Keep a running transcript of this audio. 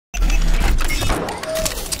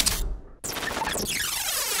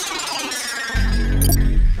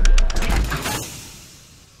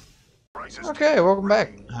Okay, welcome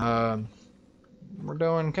back. We're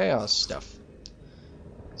doing chaos stuff.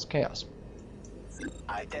 It's chaos.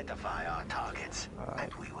 Identify our targets,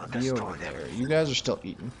 and we will Be destroy over them. there. You guys are still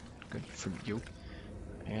eating. Good for you.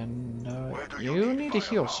 And you need to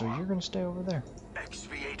heal, so you're gonna stay over there.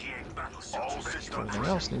 Expiating battle All suits. systems Everything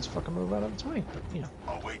else needs to fucking move out of its way. But you know.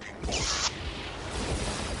 awaiting orders.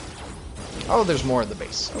 Oh, there's more at the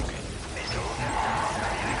base. Okay.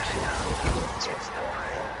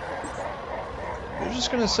 You're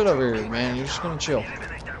just gonna sit over here, man. You're just gonna chill. Alright,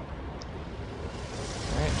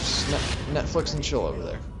 just Netflix and chill over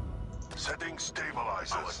there. Setting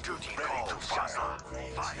stabilizers. Our duty Ready calls to fire. Shas'O.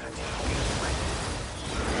 Fire.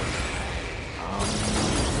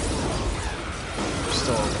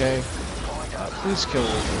 Still okay. Please kill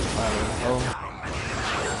fire. Oh.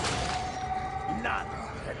 None.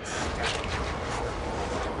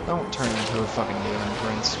 Don't turn into a fucking demon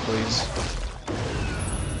prince, please.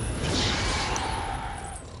 Just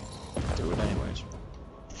do it anyways.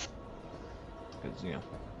 Because, you know,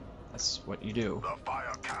 that's what you do. The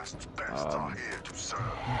Firecast's best are here to serve.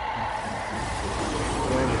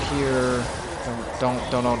 Go over here. Don't be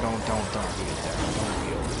there. Don't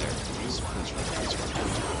be over there. Please.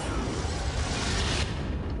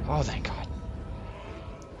 Oh, thank God.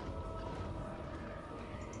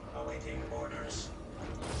 Awaiting orders.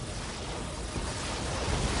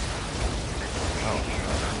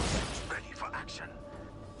 Ready for action.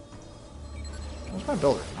 Where's my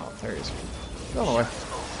builder? Oh, there he is. Go away.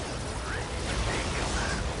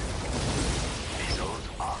 Missiles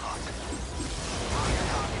are hot. Fire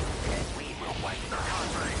target, and we will wipe the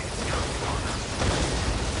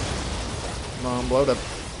Come on, blow it up.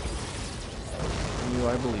 You,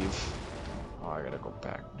 I believe. Oh, I gotta go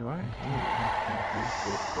back. Do I?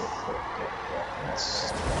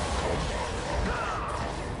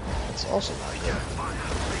 That's also not good.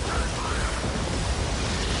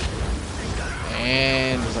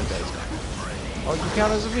 And just like that, he's gone. Oh, you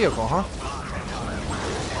count as a vehicle, huh?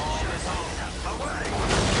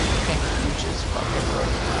 You just fucking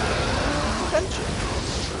broke attention.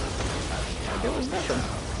 Like it was nothing.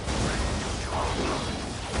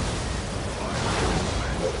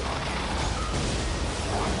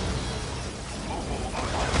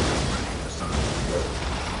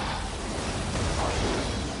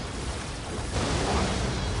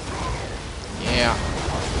 Yeah.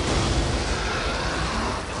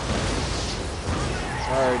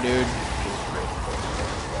 Sorry, dude.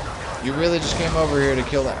 You really just came over here to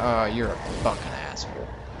kill that? You're a fucking asshole.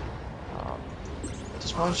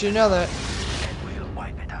 Just want you to know that. and we'll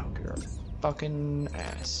wipe it out. You're a fucking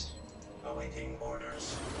ass. Awaiting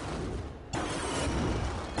orders.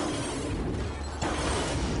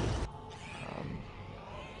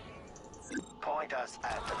 Point us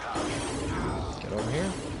at the target. Get over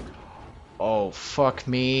here. Oh, fuck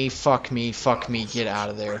me, get out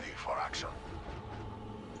of there. Ready for action.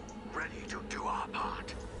 Ready to do our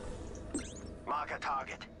part. Mark a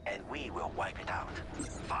target, and we will wipe it out.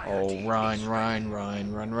 Fire Oh, team run. is We learn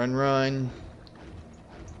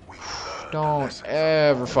the Don't lessons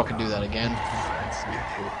ever fucking do that again. Let's get it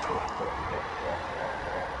done.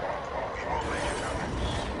 We will make it happen.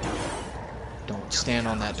 Don't stand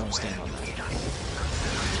on that, don't stand on that.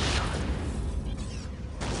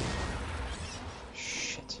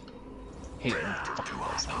 Shit. Hate it when it fucking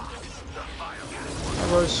does that. Hi,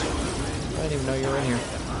 Rose. I didn't even know you were in here.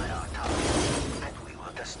 Identify our targets, and we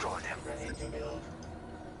will destroy them. Ready to build.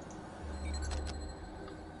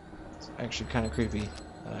 It's actually kind of creepy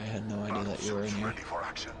that I had no idea that you were in here. Ready for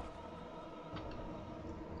action.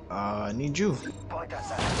 I need you. Point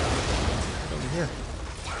us at the target. Over here.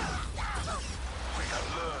 We have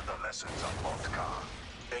learned the lessons of Motkar.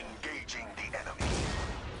 Engaging the enemy.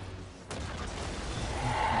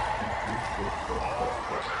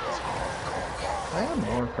 I have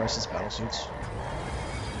more Crisis battle suits.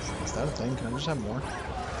 Is that a thing? Can I just have more?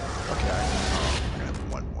 Okay, I can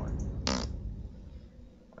have one more.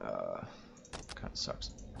 Kind of sucks.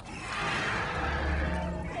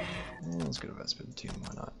 Let's get a Vespid team.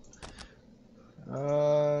 Why not?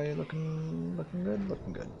 You're looking good.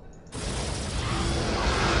 Looking good.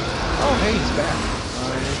 Oh, hey, he's back.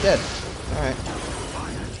 He's dead. All right.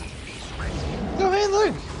 Oh, hey,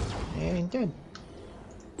 look. And he's dead.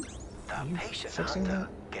 The patient Fixing hunter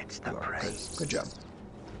that? gets the You are. Good. praise. Good job.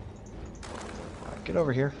 Get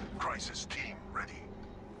over here. Crisis team ready.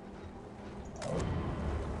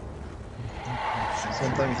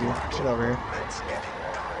 Same thing with you. Get over here. Let's get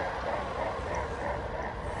it done.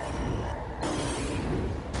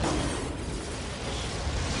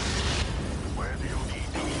 Where do you need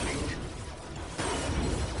the elite?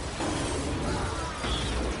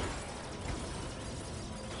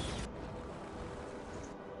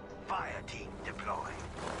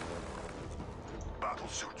 battle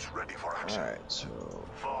suits ready for action. Alright, so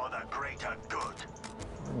For the greater good.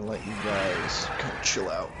 I'm gonna let you guys kind of chill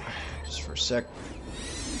out just for a sec.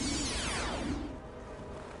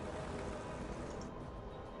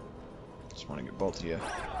 Just want to get both of you.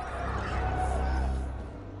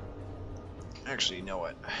 Actually, you know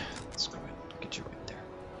what? Let's go ahead and get you right there.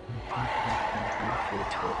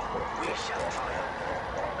 We shall triumph.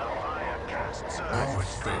 The fire casts Our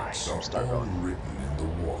fates are Start all going. written in the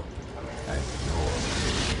warp, and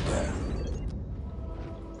yours then.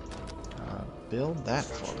 Build that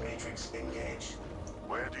for me. Matrix engaged.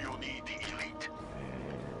 Where do you need the elite?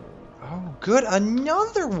 Oh, good.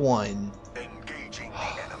 Another one. Engaging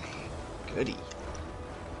the enemy. Goody.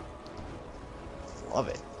 Love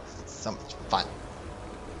it. It's so much fun.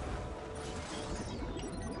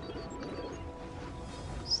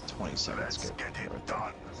 It's 27. That's Let's good. get Right it there.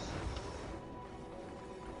 done.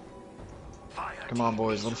 Fire Come on, team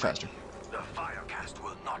boys. A is little faster. ready. The fire cast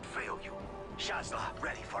will not fail you. Shas'O,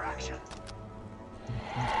 ready for action.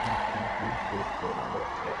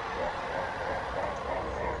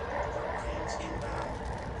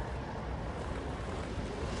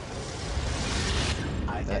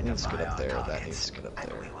 That needs to get Identify up our there. That targets, needs to get up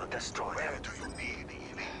and there. we will destroy Where them. do you need the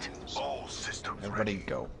elite? All systems Everybody ready.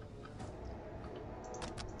 go.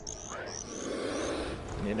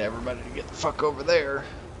 Need everybody to get the fuck over there.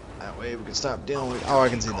 That way we can stop dealing with... Oh, I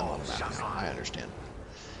can see them on the map now. I understand.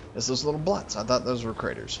 It's those little blots. I thought those were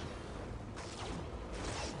craters.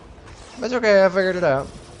 That's okay, I figured it out.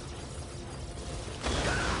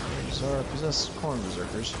 These are possessed corn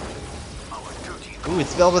berserkers. Ooh,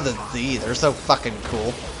 it's spelled with a Z. They're so fucking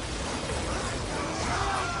cool.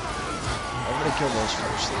 Everybody kill those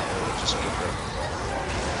first. They'll just get rid.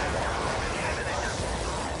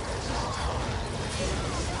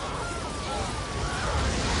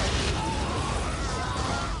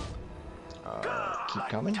 Keep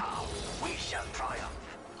coming. We shall triumph.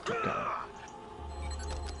 Keep coming.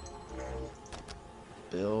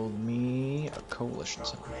 Build me a coalition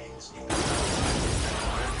center.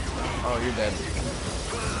 Oh, you're dead.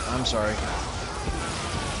 I'm sorry.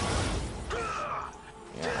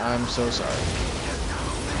 Yeah, I'm so sorry.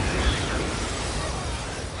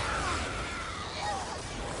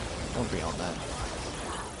 Don't be on that.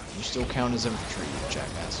 You still count as infantry, you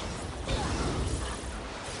jackass.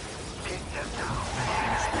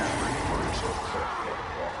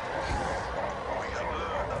 We have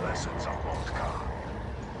learned the lessons of Voltka.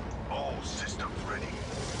 All systems ready.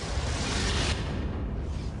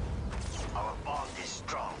 Our bond is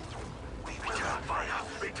strong. We will not fire.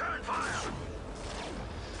 Return fire.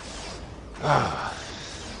 Ah,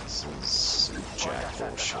 this is jack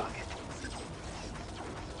bullshit.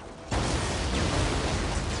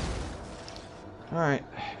 Alright,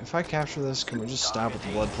 if I capture this, can we just stop with the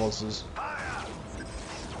blood pulses?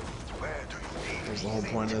 Where do you need That's the whole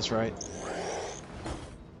point of this, right?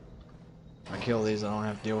 If I kill these, I don't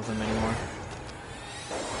have to deal with them anymore.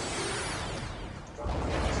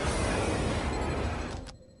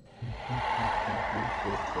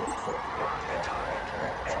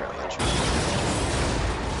 Forgot about you.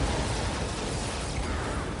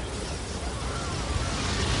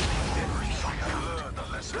 We have learned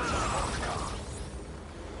the lessons of Voltka.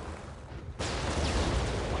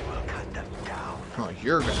 We will cut them down. Oh,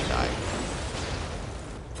 you're gonna die.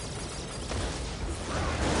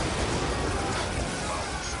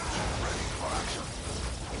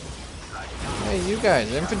 Hey, you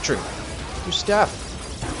guys, infantry. Do stuff.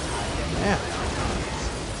 Yeah.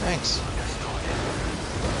 Thanks.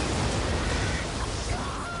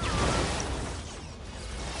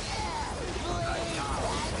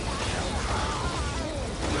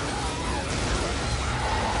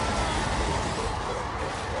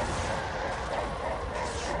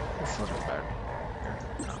 We're fucking back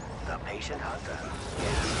here. No. The patient hunter.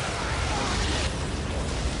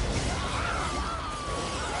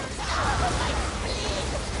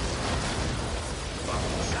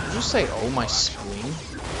 Did you say, oh, my spleen?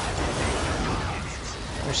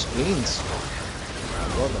 Their spleens.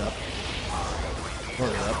 Blow it up. Blow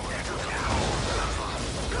it up.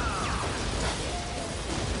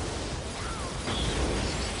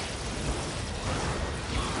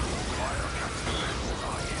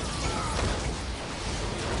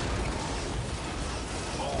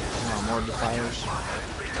 Come on, more defiers.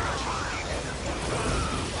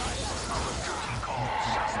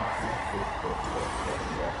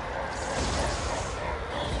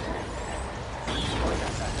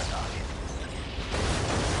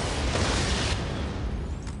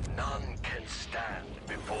 None can stand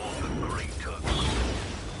before the greater good.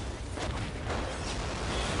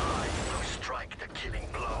 I will strike the killing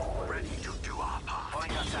blow, ready to do our part.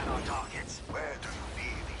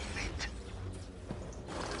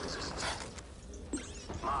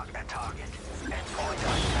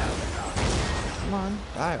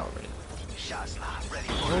 Die already. Shas'O ready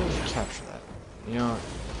for Go capture that. You know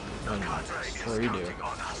what? Before you do.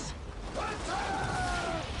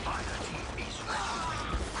 Fire team is ready.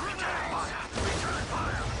 Return fire. Return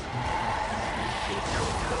fire.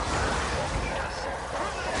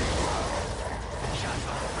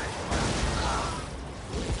 Shas'O ready.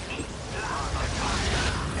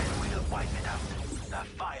 And we'll wipe it out. The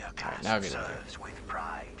fire cast now get in there. serves with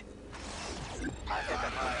pride.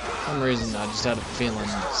 For some reason, I just had a feeling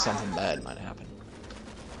something bad might happen.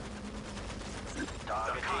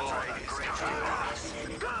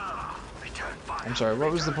 I'm sorry,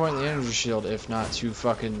 what was the point of the energy shield if not to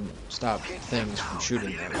fucking stop things from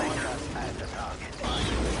shooting them?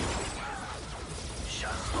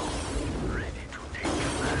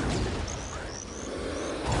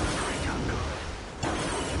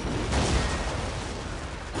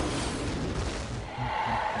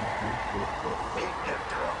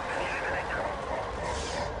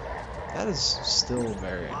 That is still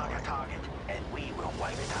very annoying.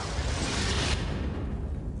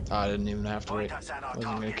 Oh, I didn't even have to wait. I wasn't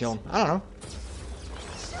gonna kill him. I don't know.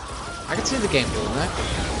 I can see the game doing that.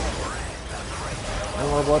 No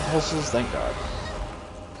more blood pulses, thank God.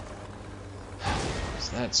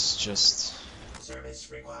 So that's just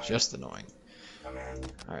annoying.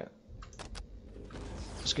 Alright.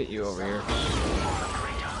 Let's get you over here.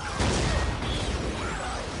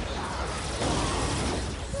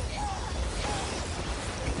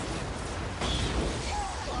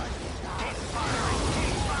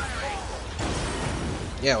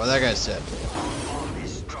 Yeah, well, that guy said.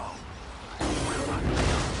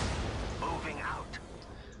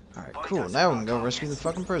 Alright, cool. Now we can go rescue the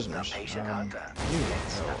fucking prisoners. You go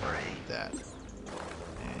over that.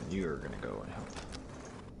 And you're gonna go and help.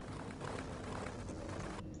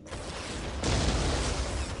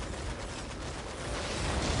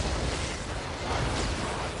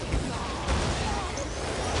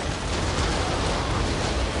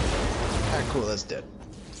 Alright, cool, that's dead.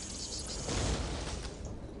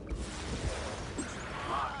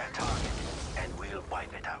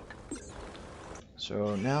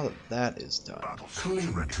 So now that that is done,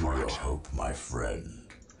 Cling to your hope, my friend.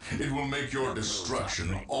 It will make your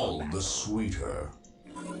destruction all the sweeter.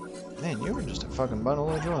 man, you were just a fucking bundle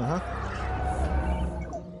of joy, huh?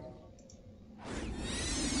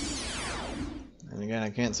 And again, I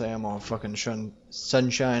can't say I'm all fucking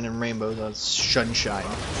sunshine and rainbows. That's sunshine.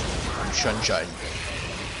 I'm sunshine.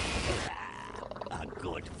 A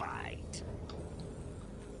good fight.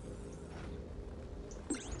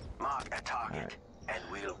 Mark a target, and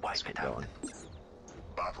we'll wipe it out.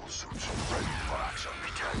 Battle suits ready for action.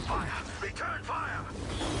 Return fire! Return fire!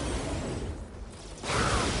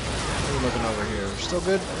 What are you looking over here? Still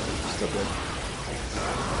good? Still good.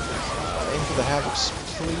 Aim for the Havocs,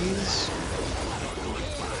 please.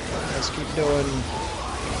 Let's keep doing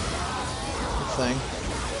the thing.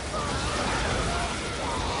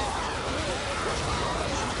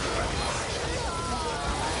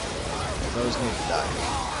 Those need to die.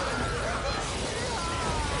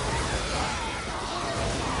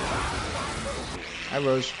 Hi,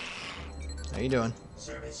 Rose. How you doing?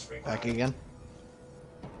 Back again?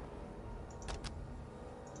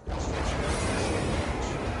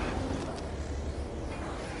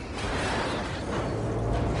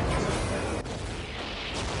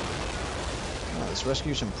 Let's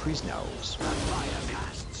rescue some prisoners.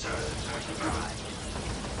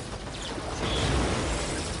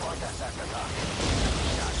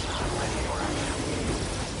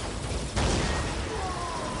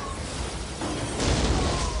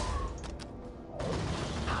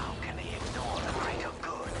 How can they ignore the greater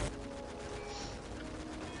good?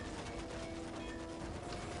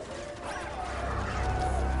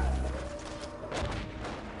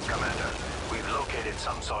 Commander, we've located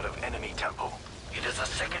some sort of enemy temple. It is a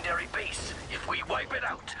secondary base. If we wipe it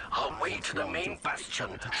out, our way to the main bastion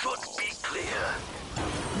should be clear.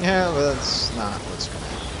 Yeah, but that's not what's gonna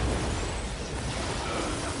happen.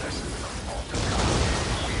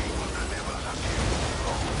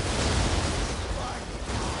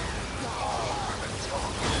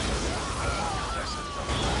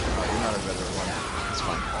 Oh, you're not a veteran one. It's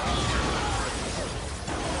fine.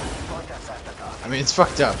 I mean, it's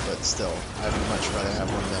fucked up, but still, I'd much rather have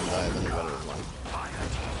one of them die than a veteran one.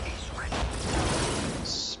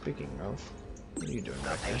 Speaking of, what are you doing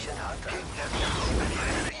back there?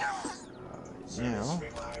 Now,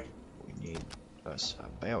 we need us a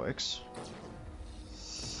barracks.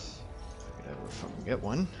 If I could ever fucking get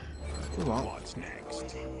one. We won't. What's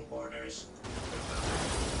next?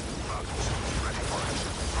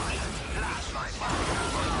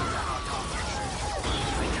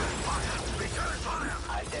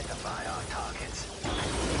 I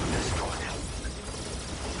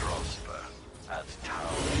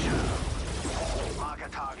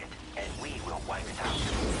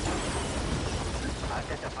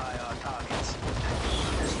Identify our targets.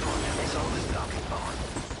 Destroy the missile with blocking bomb.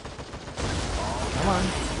 Come on.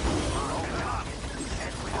 Mark the target,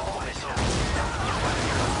 and we will missile down.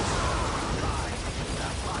 The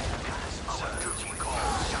fire gas. Our duty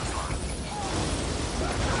calls, Shas'O.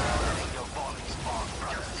 Letting your volleys on,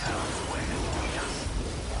 brother. Tell us where you need us.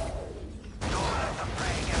 Don't let the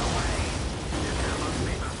prey get away. If there must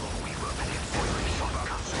be before we will be fully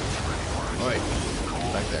shotguns. Wait.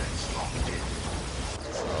 Back there.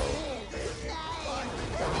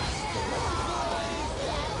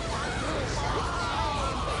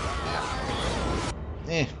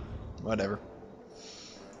 Whatever.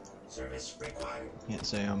 Service required. Can't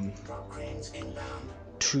say I'm Drop cranes inbound.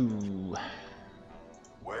 too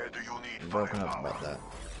Where do you need broken up about that.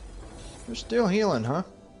 You're still healing, huh?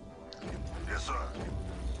 Yes, sir.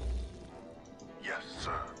 Yes,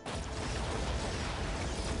 sir.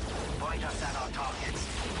 Point us at our targets.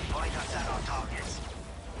 Point us at our targets.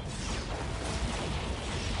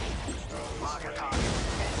 Mark a target,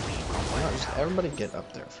 and we will Why not just everybody get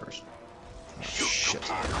up there first? Oh, shit.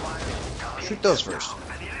 Shoot those first.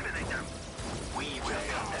 and eliminate them. We will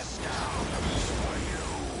cut them down.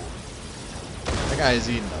 That guy is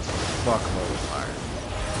eating a fuckload of fire.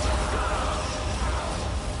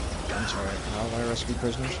 I'm sorry. How do I rescue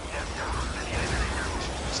prisoners?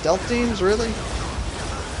 Stealth teams, really?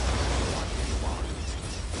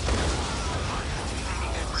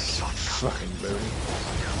 Fucking booty.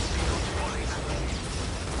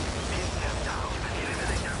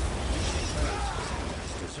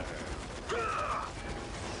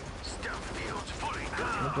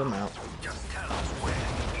 Knock them out. Just tell us where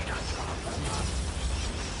you need us.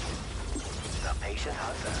 The patient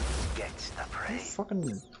hunter gets the prey.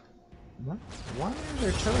 Fucking. What? Why are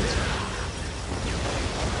there turrets?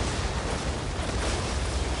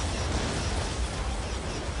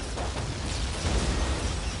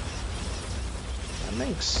 That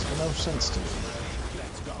makes no sense to me.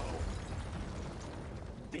 Let's go.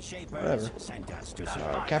 The Shapers Whatever. sent us to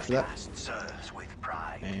Capture that. Serves with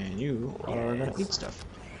pride. And you are gonna eat stuff.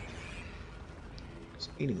 'Cause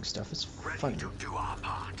eating stuff is funny. Ready to do our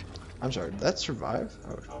part. I'm sorry, did that survive?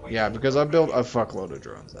 Oh, yeah, because I built a fuckload of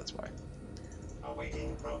drones, that's why.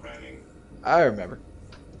 Awaiting programming. I remember.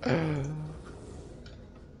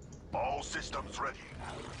 All systems ready.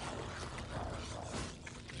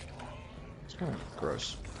 It's kind of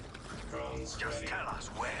gross. Drones Just ready. tell us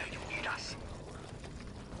where you need us.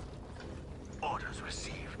 Orders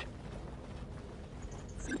received.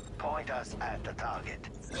 Point us at the target.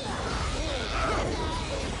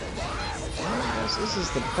 Yes, this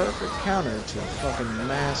is the perfect counter to fucking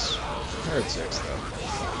mass heretics, though.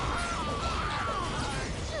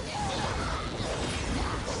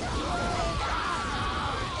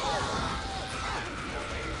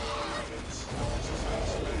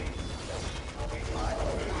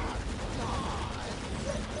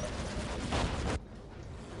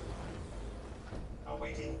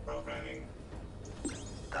 Awaiting programming.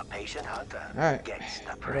 The patient hunter Alright, gets the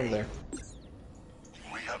get prey. over there.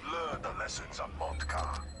 We have learned the lessons of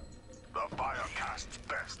Montcar. The Firecast's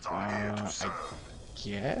best are here to I serve.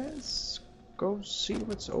 guess go see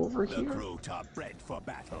what's over The here. Groot are bred for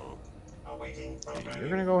battle. Awaiting And programming. you're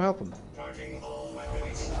gonna go help them. Charging all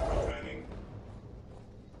weapons. Programming.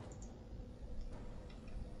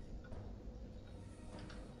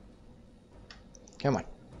 Come on,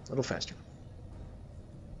 a little faster.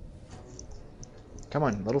 Come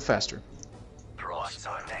on, a little faster. What's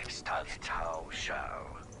our next target? DoW show.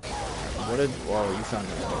 What did? Whoa, you found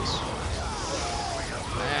a place.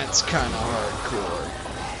 That's kind of hardcore.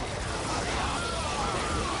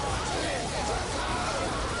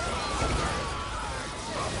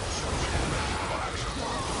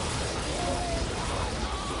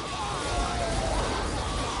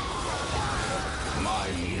 My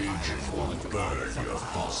legion will burn your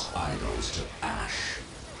false idols to ash.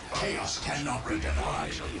 Chaos cannot be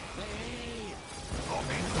denied.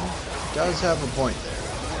 Does have a point there.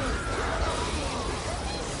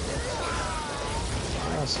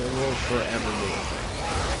 Yes, it will forever be.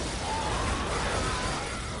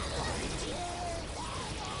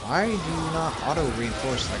 Why do you not auto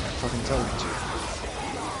reinforce like I fucking told you to?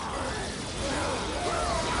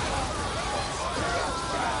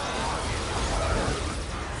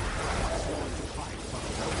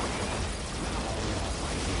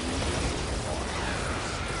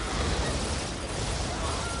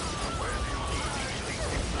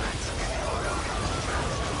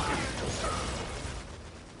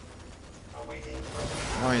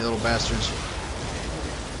 Oh, you little bastards.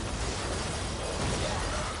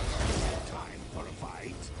 Time for a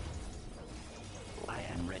fight. I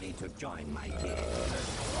am ready to join my team.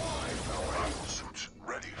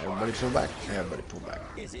 Everybody pull back. Everybody pull back.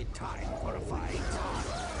 Is it time for a fight?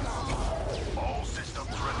 All systems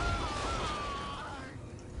ready.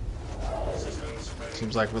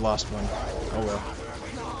 Seems like we lost one. Oh well.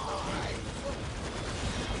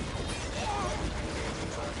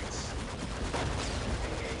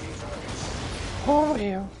 Oh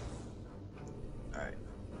yeah. Alright.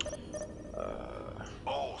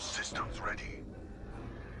 All systems ready.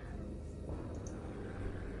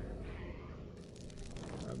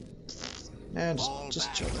 Man,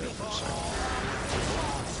 just chill there for a second.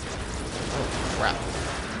 Oh crap.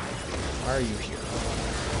 Why are you here?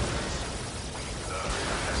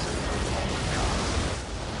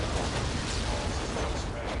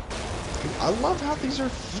 I love how these are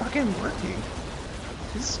fucking working.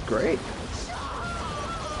 This is great.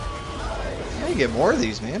 I gotta get more of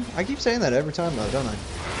these, man. I keep saying that every time though, don't I?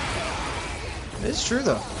 It's true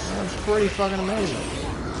though. That's pretty fucking amazing.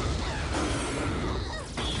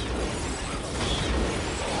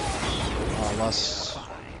 Oh, I lost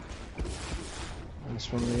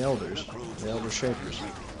one of the elders. The elder shapers.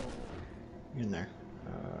 In there.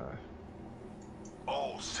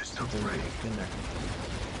 All systems ready. In there.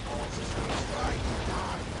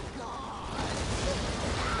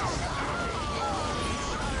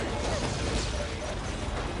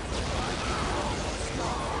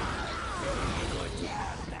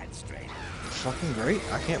 Fucking great.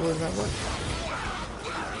 I can't believe that worked.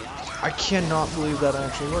 I cannot believe that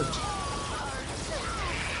actually worked.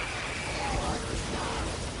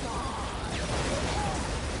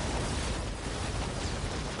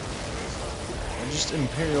 I just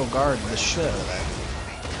Imperial Guard the shit out of that.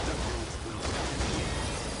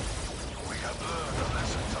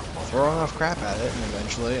 Throw enough crap at it and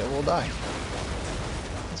eventually it will die.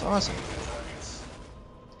 That's awesome.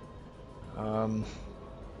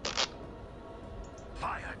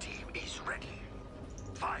 Fire team is ready.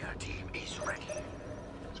 Fire team is ready.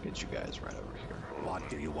 Let's get you guys right over here. What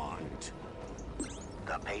do you want?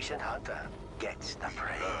 The patient hunter gets the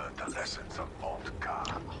prey. Learn the lessons of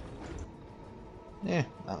Voltcar. Yeah,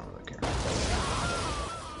 I don't really care.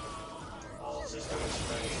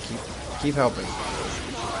 Keep helping.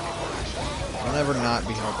 I'll never not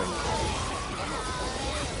be helping.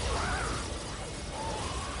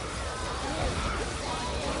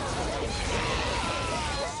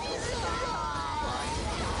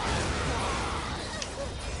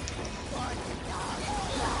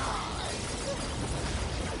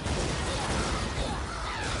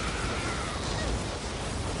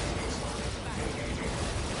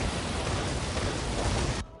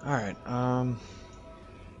 Alright,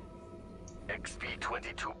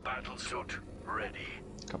 XP-22 battlesuit ready.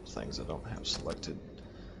 a couple things I don't have selected.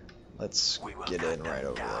 Let's get in right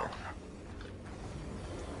over there.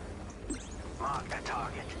 Mark a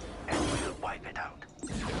target, and we'll wipe it out.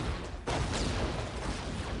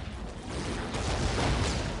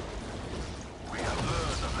 We have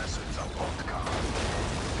learned the lessons of Voltcar.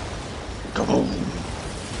 Kaboom!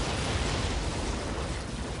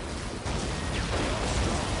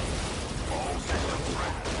 All systems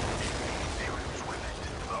ready. Heroes with it.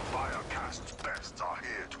 The Firecast's best are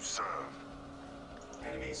here to serve.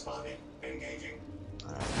 Enemy spotted. Engaging.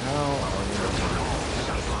 Alright, how are we gonna...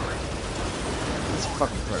 Let's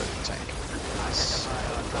fucking put it in the tank. Nice.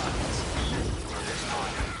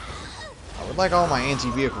 I would like all my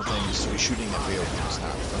anti-vehicle things to be shooting at vehicles,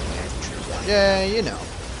 not fucking infantry. Yeah, you know.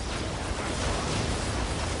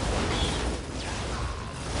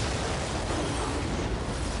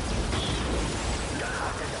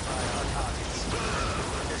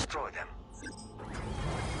 Destroy them.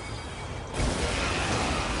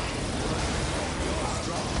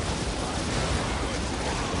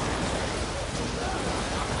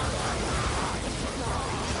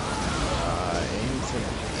 Aim for them,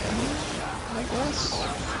 I guess.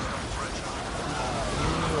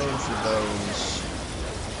 Aim for those.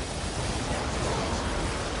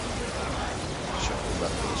 Shuffle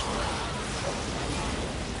that this way.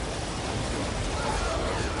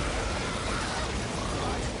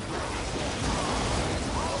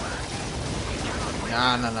 No.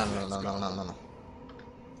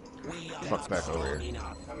 Fuck back over here.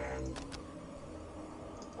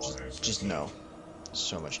 Just no.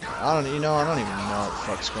 So much no. I don't even know what the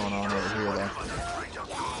fuck's going on over here though.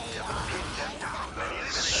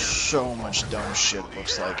 So much dumb shit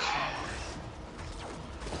looks like.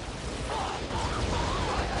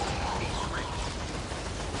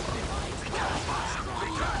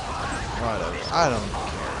 Whatever. I don't care.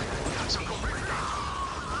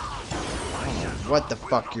 I don't know what the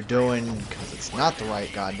fuck you're doing, because it's not the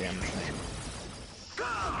right goddamn thing.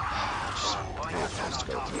 Just really fast to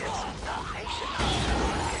go through it.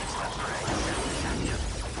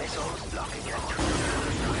 Missiles locking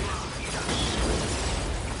in.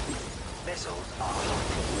 Missiles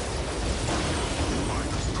are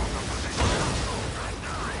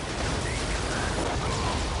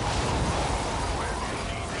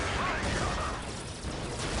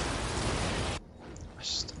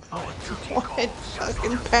What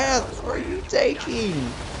fucking path are you taking?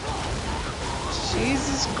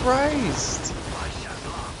 Jesus Christ!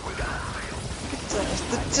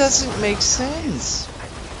 That doesn't make sense.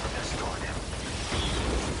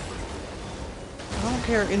 I don't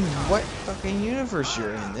care in what fucking universe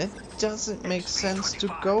you're in. It doesn't make sense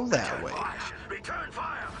to go that way. Return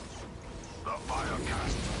fire! The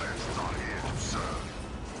Firecast's best are here to serve.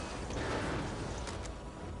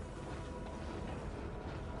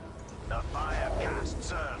 the Firecast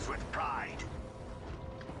serves with pride.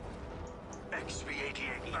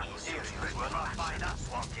 XP-88 battle series will not find us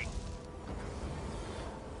wanting.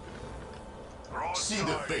 See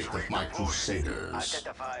the fate of my crusaders.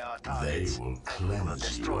 Identify our They targets. will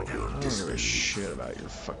cleanse you of your I don't give a disbelief. shit about your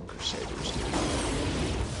fucking crusaders, dude.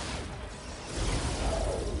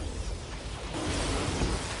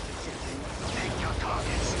 Take your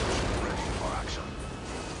targets. Ready for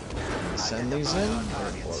action. Send these in,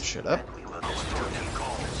 or blow shit up. We will destroy them.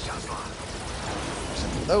 Call Shas'O.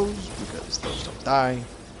 Send those, because those don't die.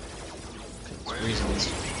 Because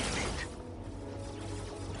reasons.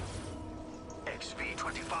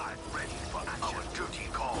 XP-25 ready for action. Our duty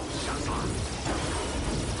calls Shas'O.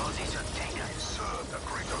 Position taken. Serve the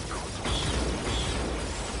greater good.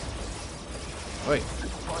 Wait,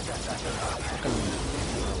 Point us at the target. fucking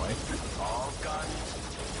run away. All guns,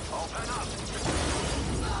 open up.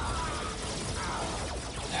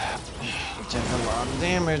 You take a lot of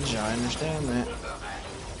damage, I understand that.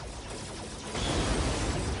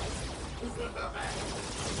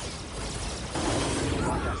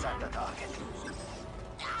 Point us at the target.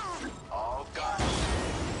 All guns,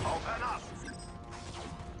 open up.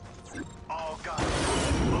 All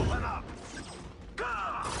guns, open up.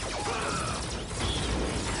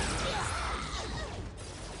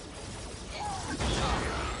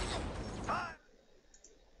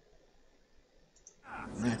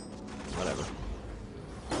 Eh, whatever.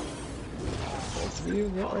 Both of you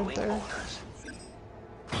get right Following there. orders.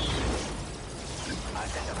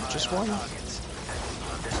 Identify Just our one? targets, and we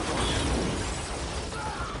will destroy them.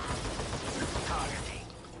 Targeting.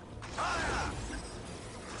 Fire!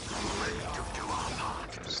 Ready to do our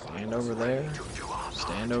part. Stand over there. To do our part.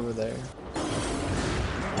 Stand over there.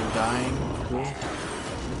 You're dying. Cool.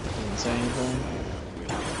 Didn't say anything.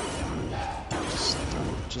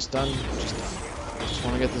 Just done. Just done. Just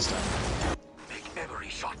want to get this done. Make every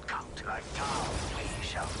shot count. Like Tau, we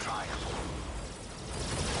shall triumph.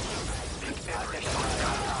 Make every shot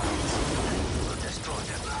count. We will destroy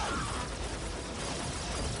them.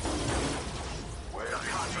 The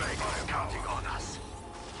cadre is counting on us.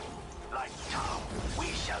 Like Tau, we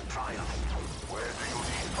shall triumph. Where do you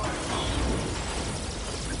need firepower?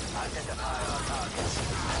 Identify our targets.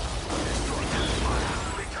 Destroy them.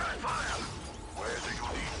 Return fire! Where do you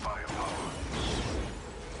need firepower?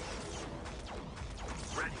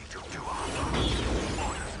 Ready to do our part.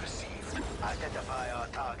 Orders received. Identify our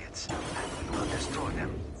targets, and we will destroy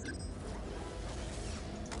them.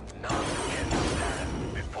 None can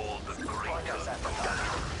stand before the great. Point us at the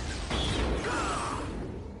target.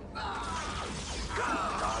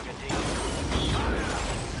 Targeting.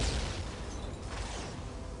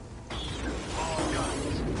 All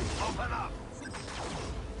guns, open up.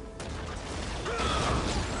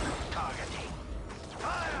 Targeting.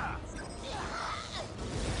 Fire!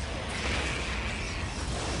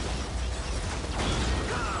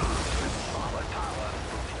 Forward power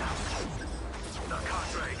moving out. The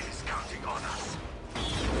cadre is counting on us.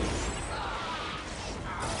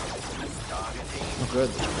 Targeting. Oh good,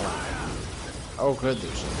 there's one. Oh good,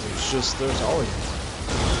 there's always one.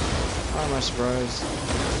 Why am I surprised?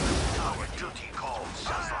 Our duty calls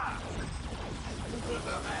Shas'O.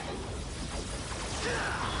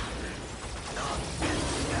 None can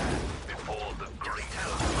stand before the great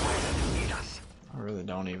hellfire to eat us. I really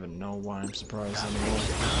don't even know why I'm surprised anymore.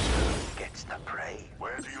 Gets the prey.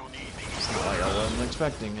 Where do you need these? It's not like I wasn't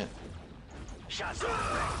expecting it. Shas'O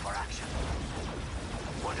ready for action.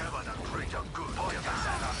 Whatever the greater good, point us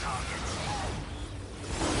at our targets.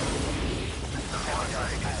 The cadre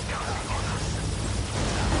is counting on us.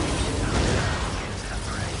 Gets the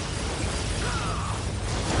prey.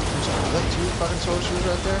 Are that two fucking sorcerers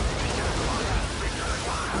right there?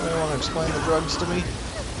 Anybody want to explain the drugs to me?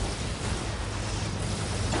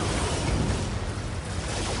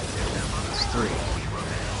 It's three.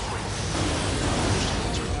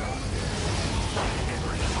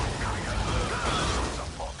 Every shot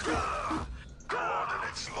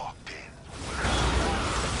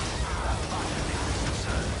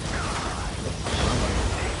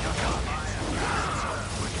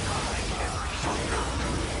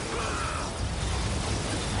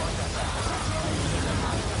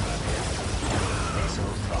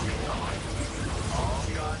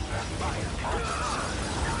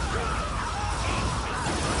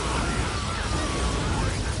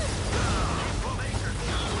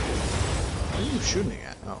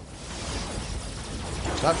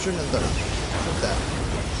Stop shooting at those. Shoot that.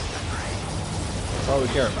 That's all we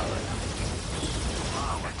care about right now.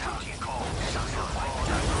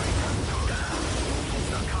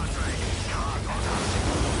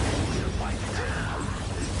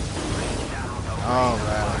 Oh,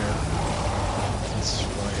 right here. That's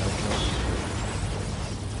what I gotta kill.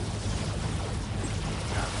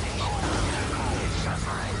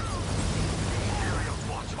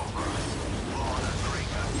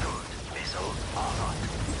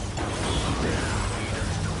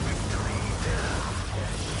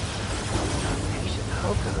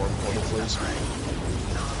 Oh, the warp portal, please.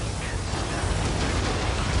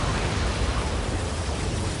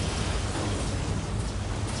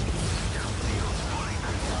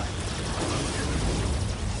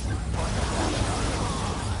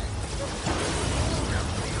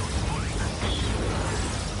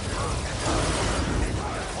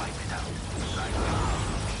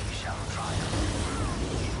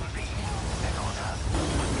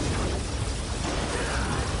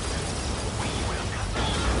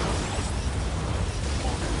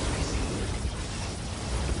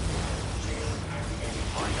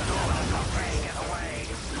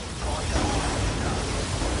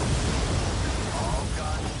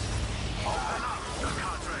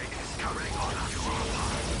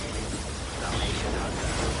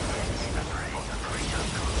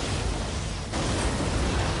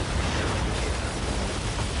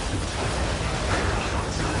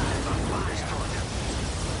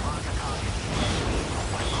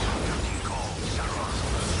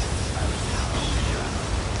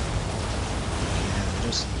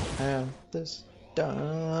 Have this done,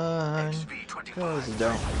 cause I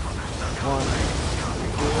don't want to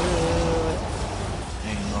do it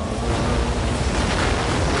anymore.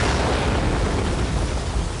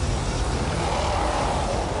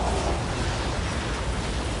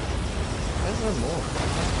 Why is there more?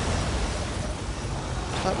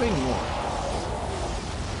 Stop being more.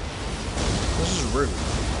 This is rude.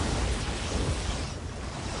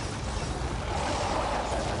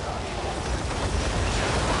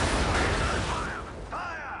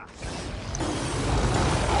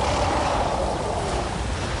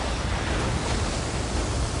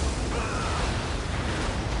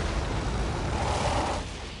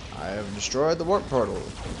 Destroyed the warp portal.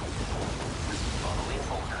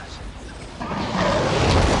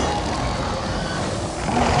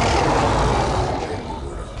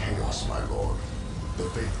 Chaos, my lord. The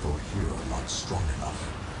faithful here are not strong enough.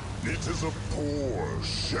 It is a poor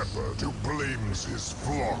shepherd who blames his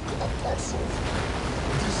flock, Apostle.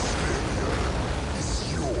 This failure is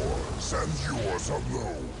yours and yours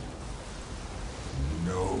alone.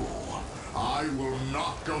 No, I will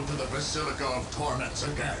not go to the Basilica of Torments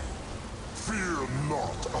again. Fear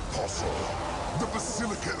not, Apostle. The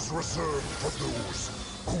Basilica is reserved for those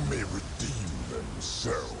who may redeem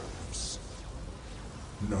themselves.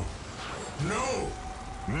 No. No!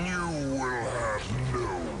 You will have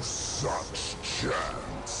no such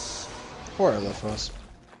chance. Poor Eliphas.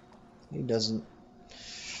 He doesn't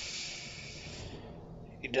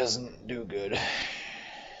do good.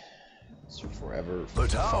 Forever. The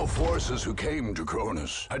DoW forces who came to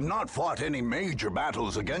Cronus had not fought any major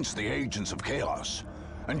battles against the Agents of Chaos,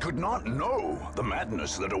 and could not know the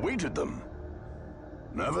madness that awaited them.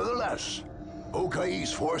 Nevertheless,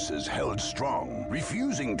 Okai's forces held strong,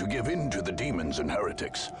 refusing to give in to the demons and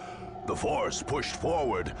heretics. The Force pushed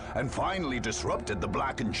forward and finally disrupted the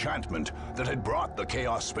black enchantment that had brought the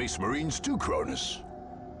Chaos Space Marines to Cronus.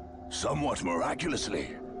 Somewhat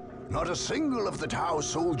miraculously, not a single of the DoW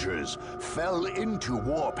soldiers fell into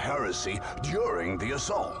warp heresy during the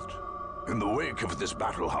assault. In the wake of this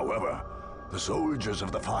battle, however, the soldiers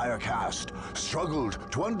of the Fire Caste struggled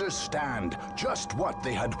to understand just what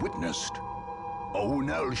they had witnessed.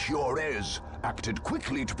 Onel Shiorez acted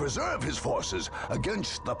quickly to preserve his forces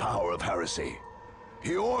against the power of heresy.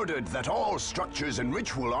 He ordered that all structures and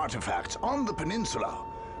ritual artifacts on the peninsula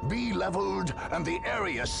be leveled and the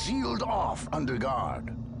area sealed off under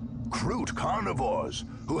guard. Crude carnivores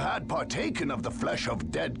who had partaken of the flesh of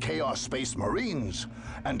dead Chaos Space Marines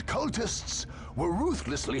and cultists were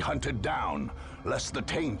ruthlessly hunted down, lest the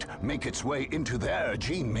taint make its way into their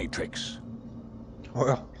gene matrix.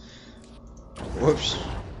 Well, whoops.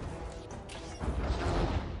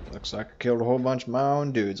 Looks like I killed a whole bunch of my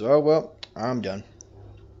own dudes. Oh well, I'm done.